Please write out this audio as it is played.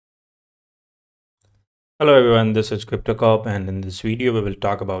Hello everyone, this is CryptoCop, and in this video we will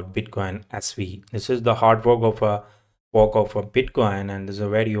talk about Bitcoin SV. This is the hard fork of a Bitcoin, and this is a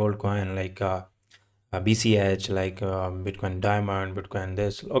very old coin like BCH, like Bitcoin Diamond, Bitcoin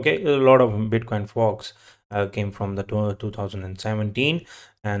this. Okay, a lot of Bitcoin forks came from the 2017,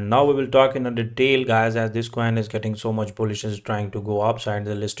 and now we will talk in a detail, guys, as this coin is getting so much bullish, is trying to go upside.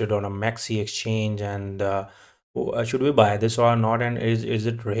 They're listed on a Maxi exchange, and should we buy this or not, and is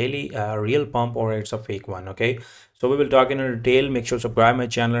it really a real pump or it's a fake one? Okay, so we will talk in detail. Make sure to subscribe my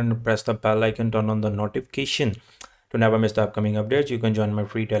channel and press the bell icon, turn on the notification to never miss the upcoming updates. You can join my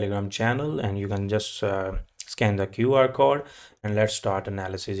free Telegram channel, and you can just scan the QR code, and let's start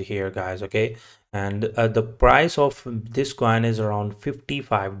analysis here, guys. Okay, and the price of this coin is around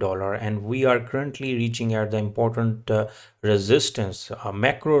 $55, and we are currently reaching at the important resistance,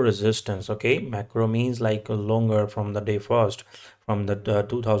 macro resistance. Okay, macro means like longer from the day first, from the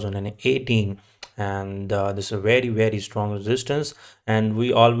 2018, and this is a very strong resistance, and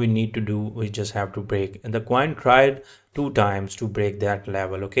we need to do, we just have to break. And the coin tried 2 times to break that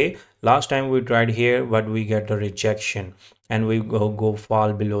level. Okay, last time we tried here, but we get the rejection, and we go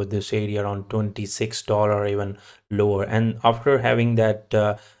fall below this area around $26, even lower. And after having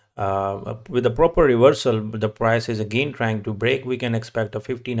that with the proper reversal, the price is again trying to break. We can expect a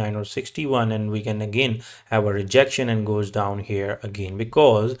 59 or 61, and we can again have a rejection and goes down here again.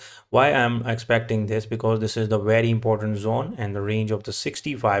 Because why I'm expecting this, because this is the very important zone and the range of the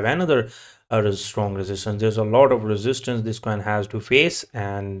 65, another strong resistance. There's a lot of resistance this coin has to face,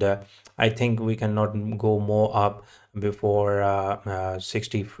 and I think we cannot go more up before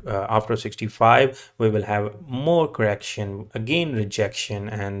 60. After 65 we will have more correction, again rejection,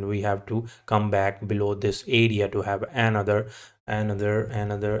 and we have to come back below this area to have another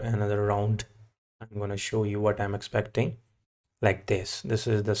round. I'm going to show you what I'm expecting. Like this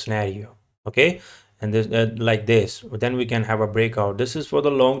is the scenario. Okay, and this like this, then we can have a breakout. This is for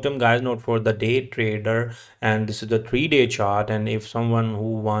the long term, guys, not for the day trader. And this is the 3-day chart, and if someone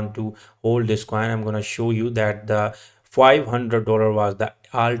who want to hold this coin, I'm going to show you that the $500 was the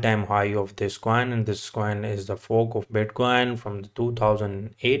all-time high of this coin, and this coin is the fork of Bitcoin from the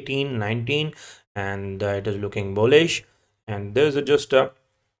 2018-19, and it is looking bullish. And there's just a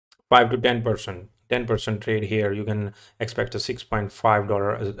 5 to 10% trade here. You can expect a $6.5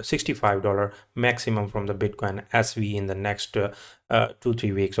 $65 maximum from the Bitcoin SV in the next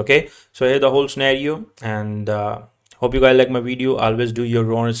 2-3 weeks. Okay, so here's the whole scenario, and hope you guys like my video. Always do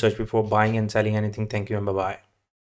your own research before buying and selling anything. Thank you, and bye bye.